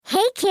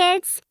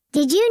kids!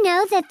 Did you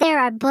know that there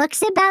are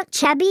books about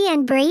Chubby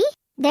and Bree?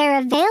 They're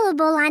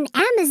available on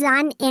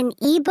Amazon in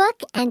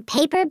ebook and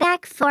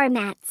paperback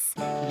formats.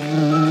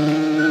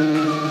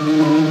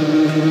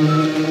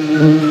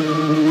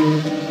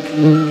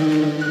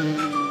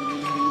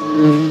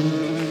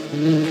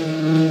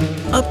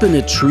 Up in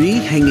a tree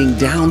hanging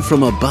down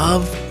from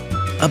above,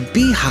 a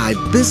beehive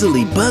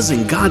busily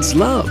buzzing God's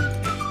love.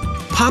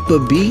 Papa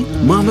Bee,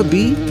 Mama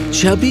Bee,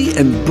 Chubby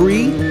and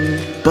Bree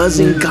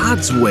buzzing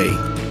God's way.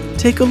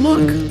 Take a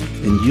look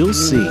and you'll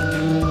see.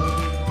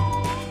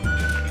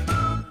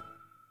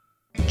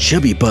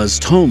 Chubby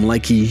buzzed home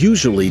like he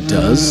usually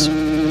does.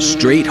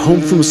 Straight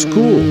home from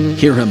school,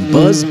 hear him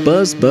buzz,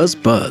 buzz, buzz,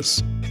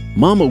 buzz.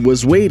 Mama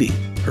was waiting,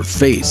 her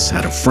face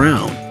had a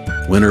frown,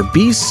 when her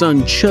bee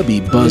son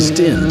Chubby buzzed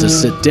in to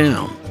sit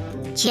down.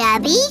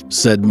 Chubby,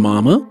 said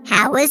Mama.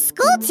 How was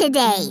school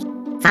today?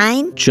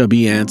 Fine,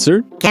 Chubby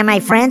answered. Can my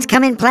friends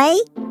come and play?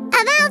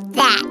 About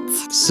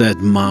that, said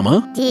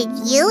Mama. did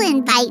you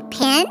invite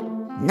Pen?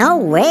 No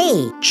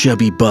way.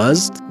 Chubby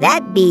buzzed.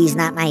 That bee's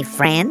not my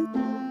friend.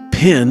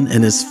 Pen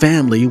and his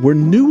family were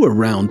new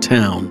around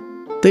town.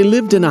 They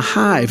lived in a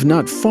hive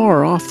not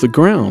far off the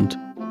ground.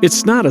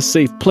 It's not a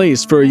safe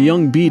place for a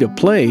young bee to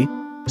play,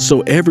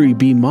 so every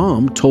bee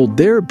mom told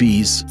their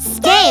bees,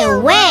 Stay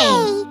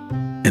away!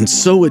 And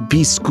so at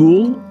bee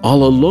school,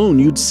 all alone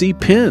you'd see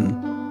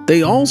Pen.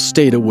 They all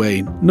stayed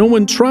away. No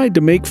one tried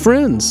to make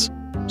friends.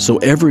 So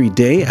every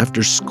day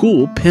after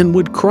school, Pen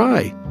would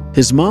cry.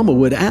 His mama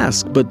would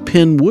ask, but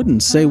Pen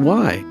wouldn't say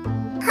why.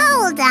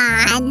 Hold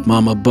on.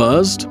 Mama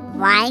buzzed.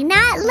 Why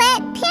not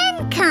let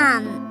Pen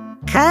come?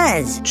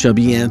 'Cause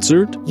Chubby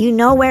answered. you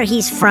know where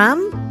he's from?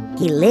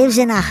 He lives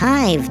in a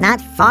hive not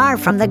far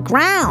from the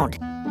ground.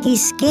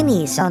 He's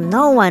skinny, so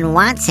no one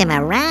wants him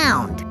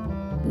around.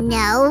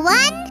 No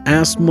one?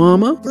 Asked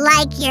Mama.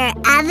 Like your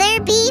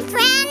other bee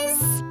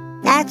friends?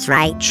 That's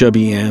right.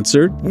 Chubby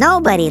answered.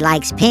 Nobody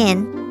likes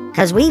Pin,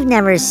 'cause we've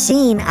never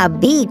seen a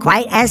bee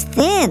quite as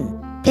thin.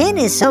 Pin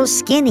is so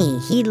skinny,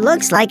 he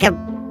looks like a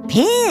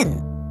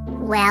pin.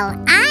 Well,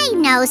 I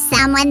know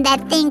someone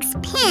that thinks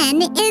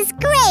Pen is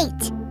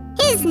great.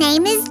 His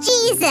name is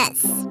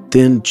Jesus.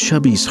 Then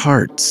Chubby's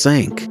heart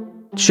sank.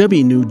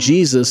 Chubby knew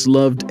Jesus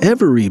loved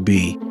every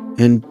bee,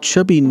 and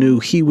Chubby knew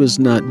he was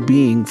not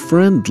being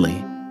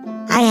friendly.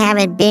 I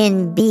haven't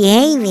been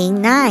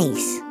behaving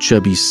nice.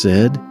 Chubby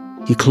said.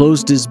 He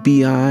closed his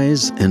bee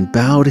eyes and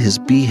bowed his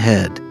bee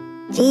head.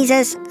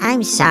 Jesus,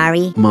 I'm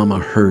sorry. Mama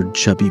heard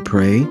Chubby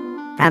pray.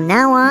 From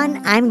now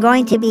on, I'm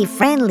going to be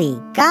friendly,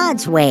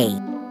 God's way.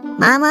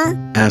 Mama,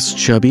 Asked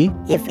Chubby.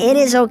 if it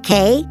is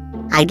okay,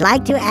 I'd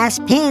like to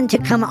ask Pin to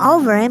come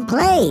over and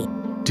play.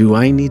 Do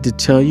I need to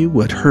tell you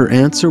what her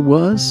answer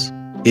was?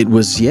 It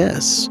was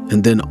yes,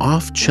 and then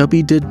off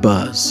Chubby did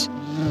buzz.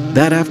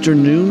 That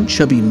afternoon,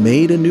 Chubby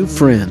made a new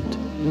friend.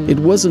 It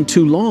wasn't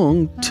too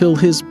long till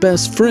his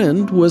best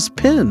friend was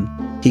Pen.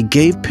 He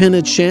gave Pen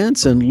a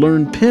chance and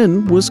learned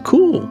Pen was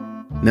cool.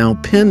 Now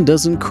Pen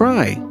doesn't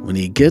cry when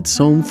he gets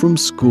home from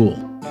school.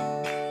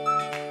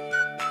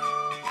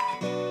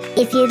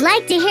 If you'd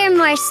like to hear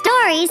more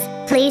stories,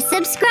 please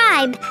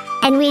subscribe.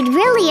 And we'd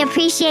really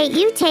appreciate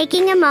you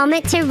taking a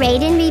moment to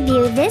rate and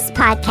review this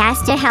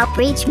podcast to help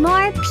reach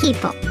more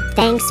people.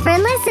 Thanks for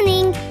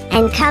listening,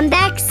 and come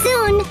back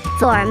soon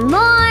for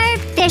more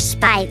Fish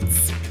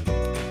Bites.